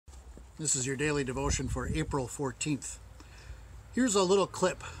This is your daily devotion for April 14th. Here's a little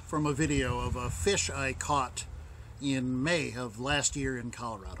clip from a video of a fish I caught in May of last year in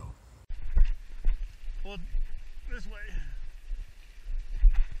Colorado. Well, this way.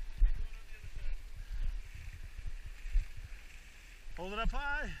 Hold it up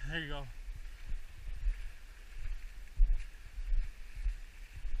high. There you go.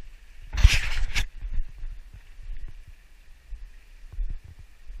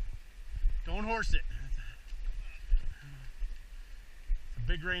 Don't horse it. It's a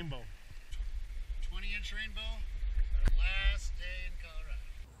big rainbow. 20-inch rainbow, last day in Colorado.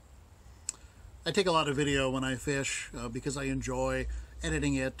 I take a lot of video when I fish because I enjoy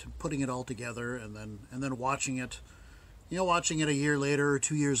editing it, putting it all together, and then watching it. You know, watching it a year later or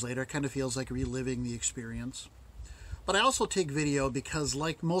 2 years later kind of feels like reliving the experience. But I also take video because,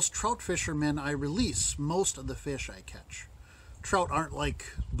 like most trout fishermen, I release most of the fish I catch. Trout aren't like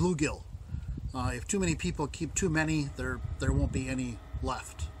bluegill. If too many people keep too many, there won't be any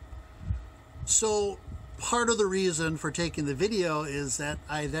left. So part of the reason for taking the video is that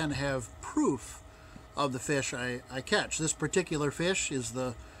I then have proof of the fish I catch. This particular fish is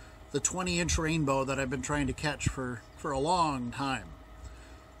the 20-inch rainbow that I've been trying to catch for a long time.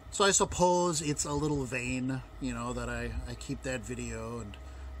 So I suppose it's a little vain, you know, that I keep that video, and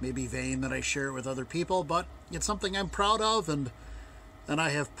maybe vain that I share it with other people, but it's something I'm proud of, and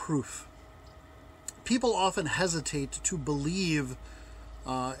I have proof. People often hesitate to believe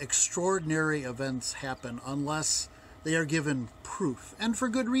extraordinary events happen unless they are given proof, and for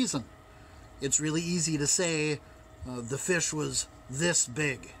good reason. It's really easy to say the fish was this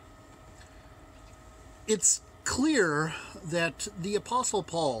big. It's clear that the Apostle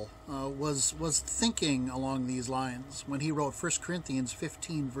Paul was thinking along these lines when he wrote 1 Corinthians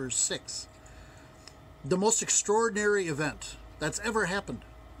 15 verse 6. The most extraordinary event that's ever happened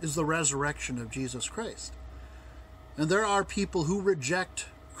is the resurrection of Jesus Christ. And there are people who reject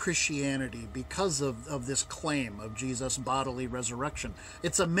Christianity because of this claim of Jesus' bodily resurrection.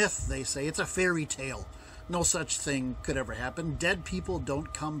 It's a myth, they say. It's a fairy tale. No such thing could ever happen. Dead people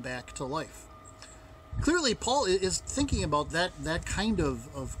don't come back to life. Clearly, Paul is thinking about that kind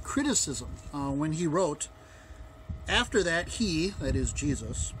of criticism when he wrote, "After that he," that is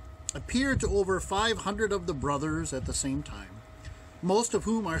Jesus, "appeared to over 500 of the brothers at the same time, most of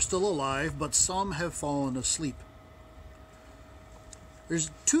whom are still alive, but some have fallen asleep."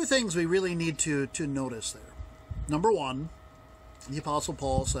 There's two things we really need to notice there. Number one, the Apostle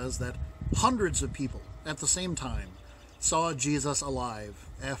Paul says that hundreds of people at the same time saw Jesus alive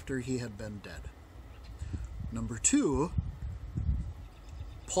after he had been dead. Number two,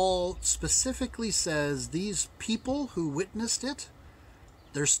 Paul specifically says these people who witnessed it,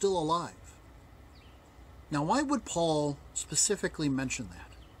 they're still alive. Now, why would Paul specifically mention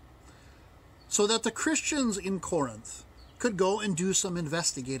that? So that the Christians in Corinth could go and do some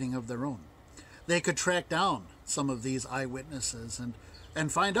investigating of their own. They could track down some of these eyewitnesses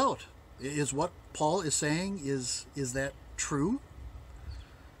and find out, is what Paul is saying, is that true?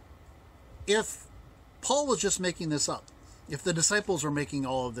 If Paul was just making this up, if the disciples were making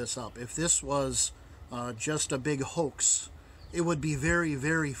all of this up, if this was just a big hoax, it would be very,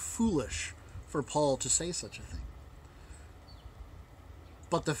 very foolish for Paul to say such a thing.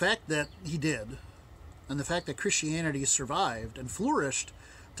 But the fact that he did, and the fact that Christianity survived and flourished,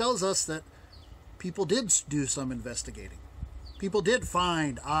 tells us that people did do some investigating. People did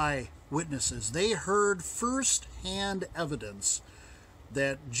find eyewitnesses. They heard first-hand evidence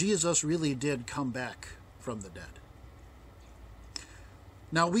that Jesus really did come back from the dead.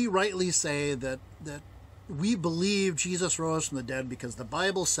 Now, we rightly say that we believe Jesus rose from the dead because the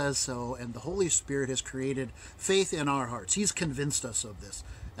Bible says so, and the Holy Spirit has created faith in our hearts. He's convinced us of this,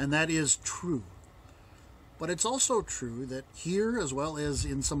 and that is true. But it's also true that here, as well as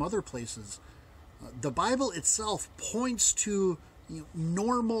in some other places, the Bible itself points to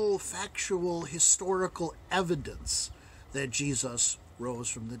normal, factual, historical evidence that Jesus rose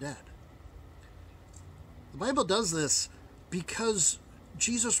from the dead. The Bible does this because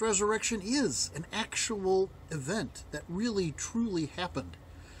Jesus' resurrection is an actual event that really, truly happened.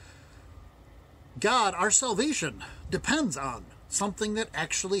 God, our salvation, depends on something that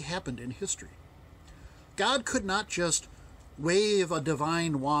actually happened in history. God could not just wave a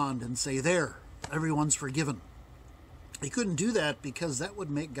divine wand and say, "There, everyone's forgiven." He couldn't do that because that would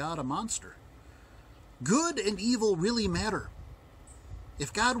make God a monster. Good and evil really matter.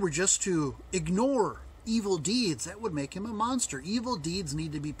 If God were just to ignore evil deeds, that would make him a monster. Evil deeds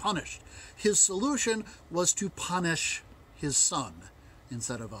need to be punished. His solution was to punish his Son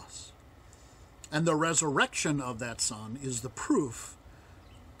instead of us. And the resurrection of that Son is the proof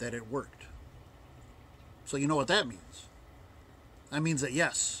that it worked. So you know what that means. That means that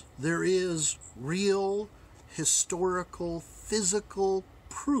yes, there is real, historical, physical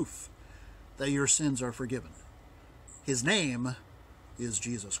proof that your sins are forgiven. His name is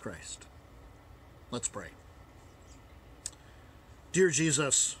Jesus Christ. Let's pray. Dear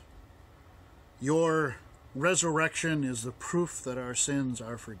Jesus, your resurrection is the proof that our sins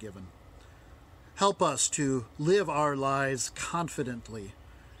are forgiven. Help us to live our lives confidently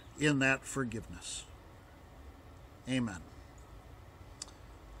in that forgiveness. Amen.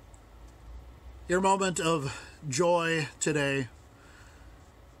 Your moment of joy today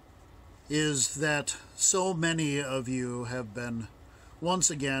is that so many of you have been once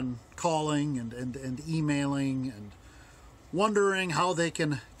again calling and emailing and wondering how they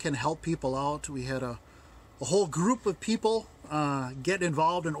can help people out. We had a whole group of people get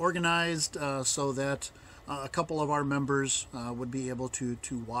involved and organized so that a couple of our members would be able to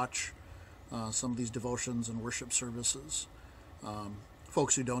watch some of these devotions and worship services.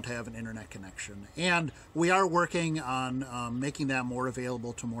 Folks who don't have an internet connection. And we are working on making that more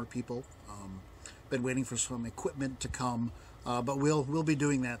available to more people. Been waiting for some equipment to come, but we'll be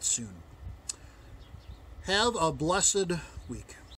doing that soon. Have a blessed week.